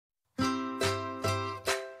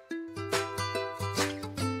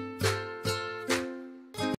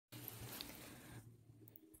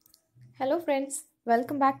Hello friends,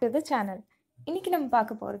 welcome back to the channel. இன்னைக்கு நம்ம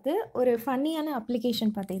பார்க்க போகிறது ஒரு ஃபன்னியான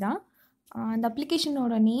அப்ளிகேஷன் பற்றி தான். அந்த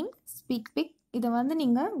அப்ளிகேஷனோட நேம் Speak. இதை வந்து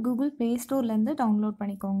நீங்கள் கூகுள் ப்ளே ஸ்டோர்லேருந்து டவுன்லோட்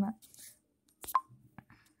பண்ணிக்கோங்க.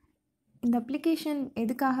 இந்த அப்ளிகேஷன்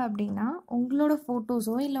எதுக்காக அப்படின்னா உங்களோட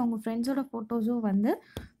ஃபோட்டோஸோ இல்லை உங்கள் ஃப்ரெண்ட்ஸோட ஃபோட்டோஸோ வந்து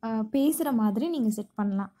பேசுகிற மாதிரி நீங்கள் செட்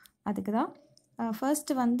பண்ணலாம். அதுக்கு தான்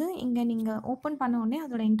ஃபர்ஸ்ட்டு வந்து இங்கே நீங்கள் ஓப்பன் பண்ண உடனே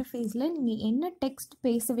அதோட இன்டர்ஃபேஸில் நீங்கள் என்ன டெக்ஸ்ட்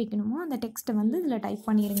பேச வைக்கணுமோ அந்த டெக்ஸ்ட்டை வந்து இதில் டைப்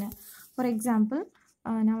பண்ணிடுங்க. ஃபார் எக்ஸாம்பிள்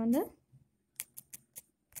நான் வந்து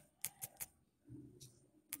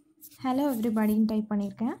ஹலோ எவ்ரிபடின்னு டைப்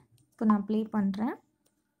பண்ணியிருக்கேன். இப்போ நான் ப்ளே பண்ணுறேன்.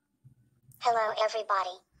 Hello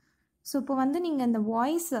everybody. ஸோ இப்போ வந்து நீங்கள் இந்த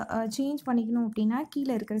வாய்ஸ் சேஞ்ச் பண்ணிக்கணும் அப்படின்னா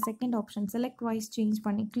கீழே இருக்கிற second option select voice change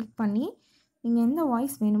பண்ணி கிளிக் பண்ணி நீங்கள் எந்த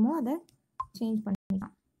வாய்ஸ் வேணுமோ அதை சேஞ்ச்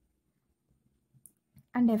பண்ணிக்கலாம்.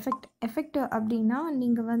 அண்ட் எஃபெக்ட் அப்படின்னா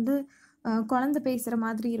நீங்கள் வந்து குழந்தை பேசுகிற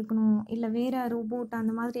மாதிரி இருக்கணும் இல்லை வேறு ரோபோட்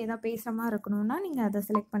அந்த மாதிரி எதாவது பேசுகிற மாதிரி இருக்கணும்னா நீங்கள் அதை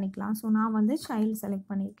செலக்ட் பண்ணிக்கலாம். ஸோ நான் வந்து சைல்டு செலக்ட்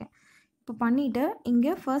பண்ணியிருக்கேன். இப்போ பண்ணிவிட்டு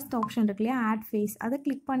இங்கே ஃபர்ஸ்ட் ஆப்ஷன் இருக்கு இல்லையா, ஆட் ஃபேஸ், அதை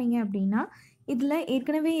கிளிக் பண்ணிங்க அப்படின்னா இதில்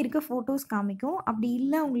ஏற்கனவே இருக்க ஃபோட்டோஸ் காமிக்கும். அப்படி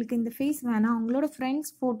இல்லை உங்களுக்கு இந்த ஃபேஸ் வேணாம், உங்களோட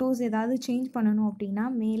ஃப்ரெண்ட்ஸ் ஃபோட்டோஸ் ஏதாவது சேஞ்ச் பண்ணணும் அப்படின்னா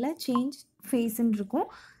மேலே சேஞ்ச் ஃபேஸுன்னு இருக்கும்.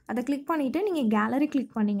 அதை கிளிக் பண்ணிவிட்டு நீங்கள் கேலரி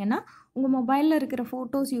கிளிக் பண்ணிங்கன்னா உங்கள் மொபைலில் இருக்கிற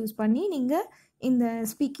ஃபோட்டோஸ் யூஸ் பண்ணி நீங்கள் இந்த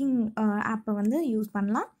ஸ்பீக்கிங் ஆப்பை வந்து யூஸ்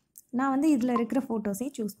பண்ணலாம். நான் வந்து இதில் இருக்கிற ஃபோட்டோஸே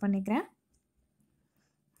சூஸ் பண்ணிக்கிறேன்.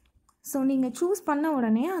 ஸோ நீங்கள் சூஸ் பண்ண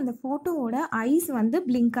உடனே அந்த ஃபோட்டோவோட ஐஸ் வந்து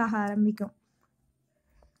பிளிங்க் ஆக ஆரம்பிக்கும்.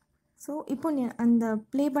 ஸோ இப்போ அந்த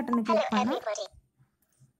ப்ளே பட்டனை கிளிக் பண்ணால்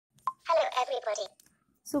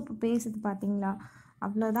ஸோ இப்போ பேசுது பார்த்தீங்களா,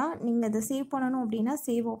 அவ்வளோதான். நீங்கள் அதை சேவ் பண்ணணும் அப்படின்னா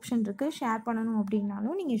சேவ் ஆப்ஷன் இருக்குது, ஷேர் பண்ணணும்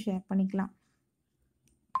அப்படின்னாலும் நீங்கள் ஷேர் பண்ணிக்கலாம்.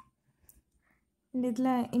 இந்த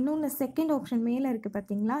இதில் இன்னொன்று செகண்ட் ஆப்ஷன் மேலே இருக்குது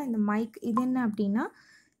பார்த்தீங்களா, இந்த மைக். இது என்ன அப்படின்னா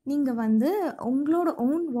நீங்கள் வந்து உங்களோட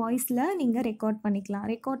ஓன் வாய்ஸில் நீங்கள் ரெக்கார்ட் பண்ணிக்கலாம்.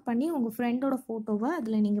 ரெக்கார்ட் பண்ணி உங்கள் ஃப்ரெண்டோட ஃபோட்டோவை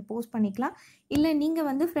அதில் நீங்கள் போஸ்ட் பண்ணிக்கலாம். இல்லை நீங்கள்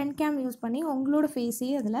வந்து ஃப்ரண்ட் கேம் யூஸ் பண்ணி உங்களோட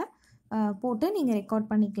ஃபேஸையே அதில் போட்டு நீங்கள் ரெக்கார்ட்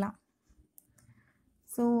பண்ணிக்கலாம்.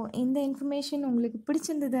 ஸோ இந்த இன்ஃபர்மேஷன் உங்களுக்கு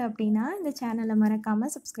பிடிச்சிருந்தது அப்படின்னா இந்த சேனலை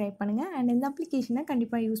மறக்காமல் சப்ஸ்கிரைப் பண்ணுங்கள் அண்ட் இந்த அப்ளிகேஷனை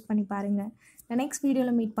கண்டிப்பாக யூஸ் பண்ணி பாருங்கள். நான் நெக்ஸ்ட்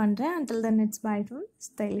வீடியோவில் மீட் பண்ணுறேன். until then it's bye from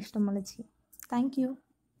stylish Thamizhachi. Thank you.